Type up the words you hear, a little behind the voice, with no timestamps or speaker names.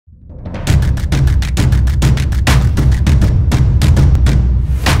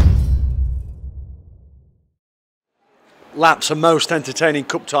Laps, a most entertaining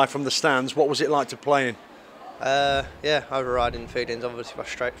cup tie from the stands. What was it like to play in? Yeah, overriding feelings, obviously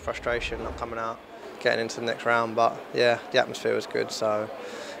frustration not coming out, getting into the next round, but yeah, the atmosphere was good, so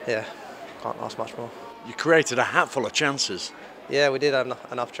yeah, can't ask much more. You created a hatful of chances. Yeah, we did have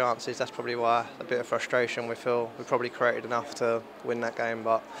enough chances, that's probably why a bit of frustration. We feel we probably created enough to win that game,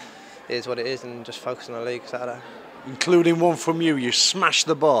 but it is what it is, and just focus on the league Saturday. Including one from you, you smashed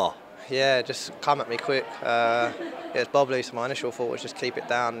the bar. Yeah, just come at me quick. Yeah, it's bobbly, so my initial thought was just keep it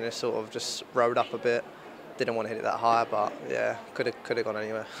down, and it sort of just rode up a bit. Didn't want to hit it that high, but yeah, could have gone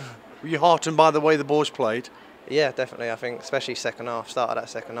anywhere. Were you heartened by the way the boys played? Yeah, definitely. I think especially second half, started that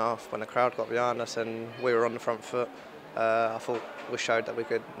second half when the crowd got behind us and we were on the front foot. I thought we showed that we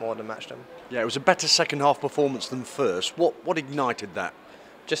could more than match them. Yeah, it was a better second half performance than first. What ignited that?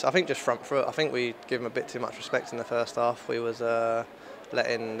 I think just front foot. I think we gave them a bit too much respect in the first half. We was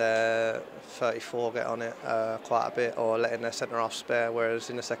letting 34 get on it quite a bit, or letting their centre half spare, whereas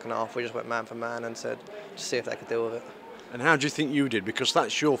in the second half we just went man for man and said to see if they could deal with it. And how do you think you did? Because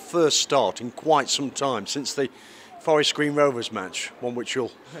that's your first start in quite some time, since the Forest Green Rovers match, one which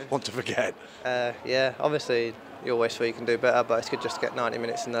you'll want to forget. Yeah, obviously you always feel you can do better, but it's good just to get 90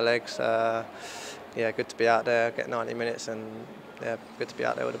 minutes in the legs. Yeah, good to be out there, get 90 minutes, and yeah, good to be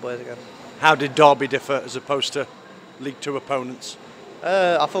out there with the boys again. How did Derby differ as opposed to League Two opponents?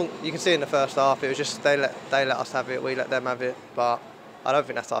 I think you can see in the first half it was just they let us have it, we let them have it, but I don't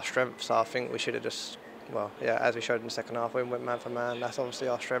think that's our strength. So I think we should have just, well, yeah, as we showed in the second half, we went man for man. That's obviously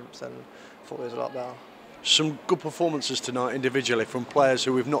our strengths, and I thought it was a lot better. Some good performances tonight individually from players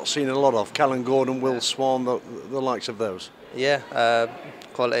who we've not seen a lot of. Callan Gordon, Will Swan, the likes of those. Yeah,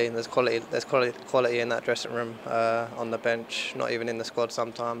 quality. There's quality in that dressing room, on the bench, not even in the squad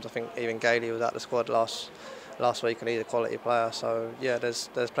sometimes. I think even Gailey was out the squad last week and he's a quality player. So yeah, there's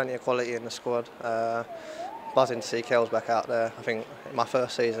plenty of quality in the squad. Buzzing to see Kells back out there. I think my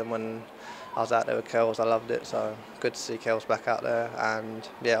first season when I was out there with Kells, I loved it. So good to see Kells back out there, and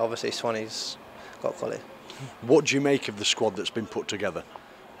yeah, obviously Swanee's got quality. What do you make of the squad that's been put together?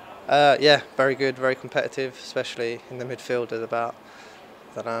 Yeah, very good, very competitive, especially in the midfield. There's about,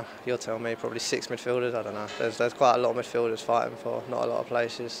 I don't know, you'll tell me, probably 6 midfielders, I don't know. There's quite a lot of midfielders fighting for not a lot of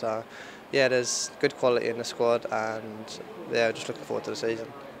places. So yeah, there's good quality in the squad, and yeah, just looking forward to the season.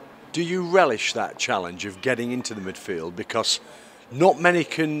 Do you relish that challenge of getting into the midfield? Because not many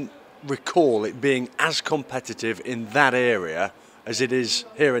can recall it being as competitive in that area as it is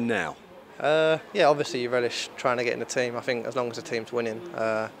here and now. Yeah, obviously you relish trying to get in the team. I think as long as the team's winning,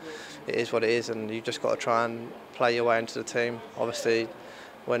 it is what it is, and you just got to try and play your way into the team. Obviously,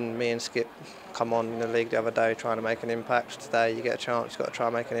 when me and Skip come on in the league the other day trying to make an impact, today you get a chance, you've got to try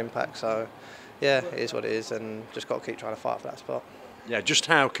and make an impact. So yeah, it is what it is, and just got to keep trying to fight for that spot. Yeah, just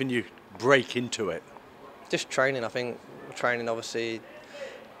how can you break into it? Just training. I think training obviously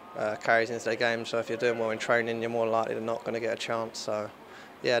carries into the game, so if you're doing well in training, you're more likely than not going to get a chance. So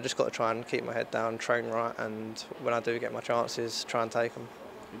yeah, I just got to try and keep my head down, train right, and when I do get my chances, try and take them.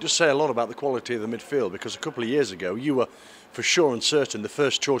 You just say a lot about the quality of the midfield, because a couple of years ago you were for sure and certain the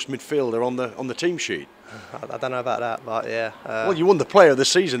first choice midfielder on the team sheet. I don't know about that, but yeah. Well, you won the Player of the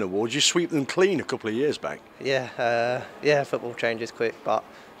Season award. You sweep them clean a couple of years back. Yeah, yeah. Football changes quick, but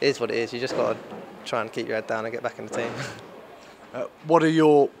it is what it is. You just got to try and keep your head down and get back in the team. What are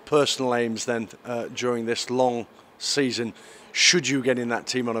your personal aims then during this long season? Should you get in that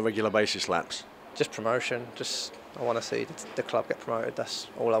team on a regular basis, Laps? Just promotion. I want to see the club get promoted. That's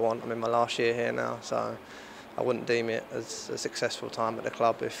all I want. I'm in my last year here now, so I wouldn't deem it as a successful time at the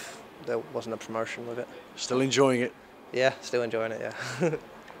club if there wasn't a promotion with it. Still enjoying it? Yeah, still enjoying it, yeah.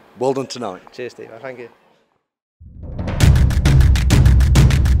 Well done tonight. Cheers, Steve. Thank you.